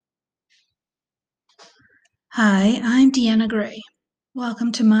Hi, I'm Deanna Gray.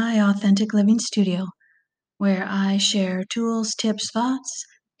 Welcome to my Authentic Living Studio, where I share tools, tips, thoughts,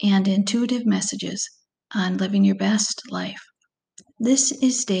 and intuitive messages on living your best life. This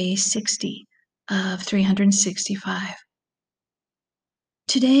is day 60 of 365.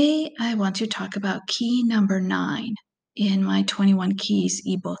 Today, I want to talk about key number 9 in my 21 Keys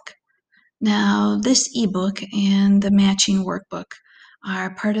ebook. Now, this ebook and the matching workbook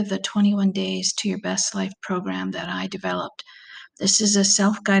are part of the 21 Days to Your Best Life program that I developed. This is a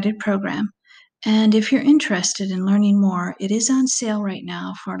self-guided program, and if you're interested in learning more, it is on sale right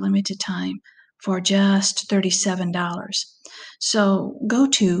now for a limited time for just $37. So go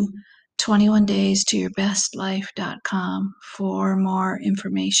to 21daystoyourbestlife.com for more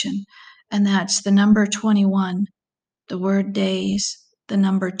information, and that's the number 21, the word days, the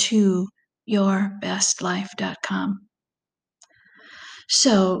number 2, yourbestlife.com.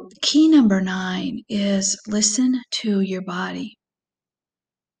 So key number 9 is listen to your body.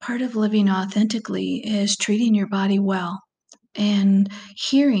 Part of living authentically is treating your body well and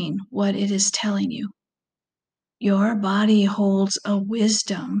hearing what it is telling you. Your body holds a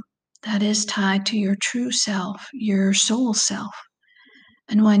wisdom that is tied to your true self, your soul self.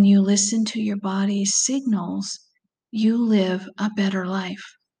 And when you listen to your body's signals, you live a better life.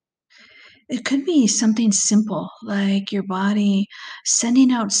 It could be something simple like your body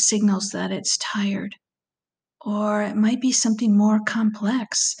sending out signals that it's tired. Or it might be something more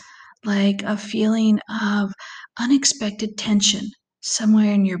complex, like a feeling of unexpected tension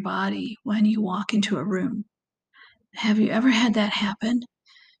somewhere in your body when you walk into a room. Have you ever had that happen?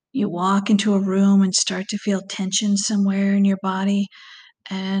 You walk into a room and start to feel tension somewhere in your body,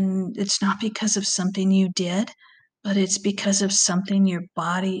 and it's not because of something you did, but it's because of something your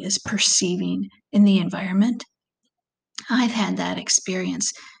body is perceiving in the environment? I've had that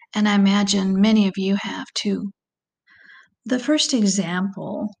experience, and I imagine many of you have too. The first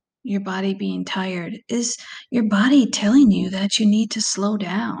example, your body being tired, is your body telling you that you need to slow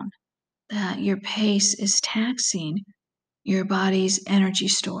down, that your pace is taxing your body's energy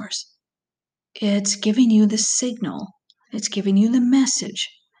stores. It's giving you the signal, it's giving you the message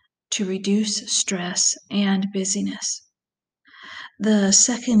to reduce stress and busyness. The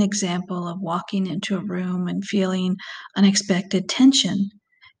second example of walking into a room and feeling unexpected tension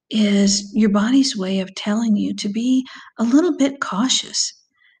is your body's way of telling you to be a little bit cautious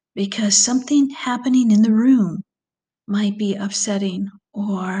because something happening in the room might be upsetting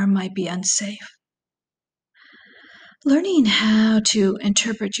or might be unsafe. Learning how to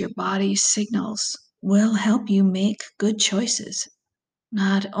interpret your body's signals will help you make good choices,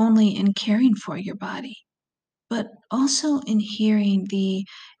 not only in caring for your body, but also in hearing the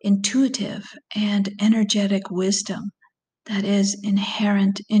intuitive and energetic wisdom that is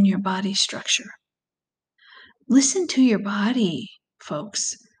inherent in your body structure. Listen to your body,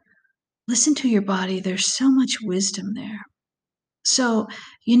 folks. Listen to your body. There's so much wisdom there. So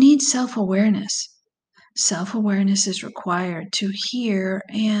you need self-awareness. Self-awareness is required to hear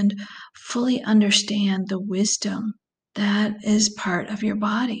and fully understand the wisdom that is part of your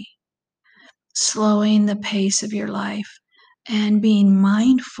body. Slowing the pace of your life and being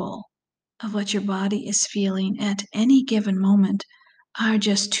mindful of what your body is feeling at any given moment are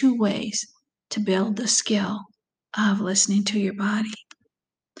just two ways to build the skill of listening to your body.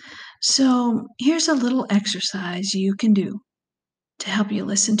 So here's a little exercise you can do to help you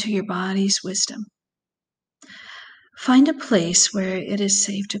listen to your body's wisdom. Find a place where it is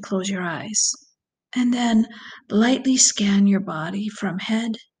safe to close your eyes, and then lightly scan your body from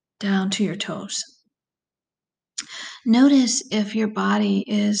head down to your toes. Notice if your body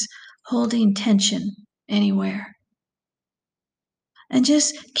is holding tension anywhere. And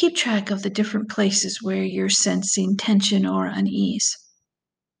just keep track of the different places where you're sensing tension or unease.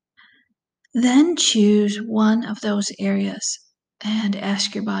 Then choose one of those areas and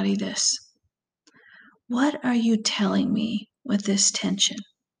ask your body this: what are you telling me with this tension?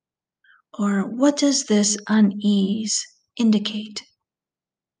 Or what does this unease indicate?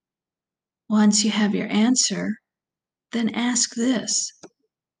 Once you have your answer, then ask this: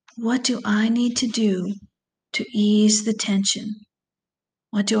 what do I need to do to ease the tension?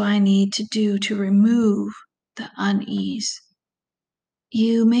 What do I need to do to remove the unease?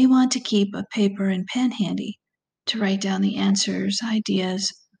 You may want to keep a paper and pen handy to write down the answers,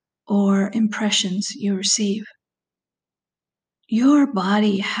 ideas, or impressions you receive. Your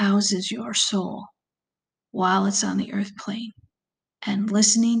body houses your soul while it's on the earth plane, and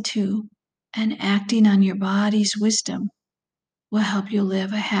listening to and acting on your body's wisdom will help you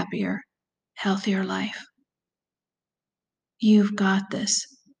live a happier, healthier life. You've got this.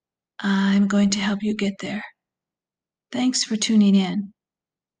 I'm going to help you get there. Thanks for tuning in.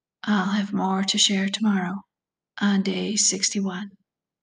 I'll have more to share tomorrow on day 61.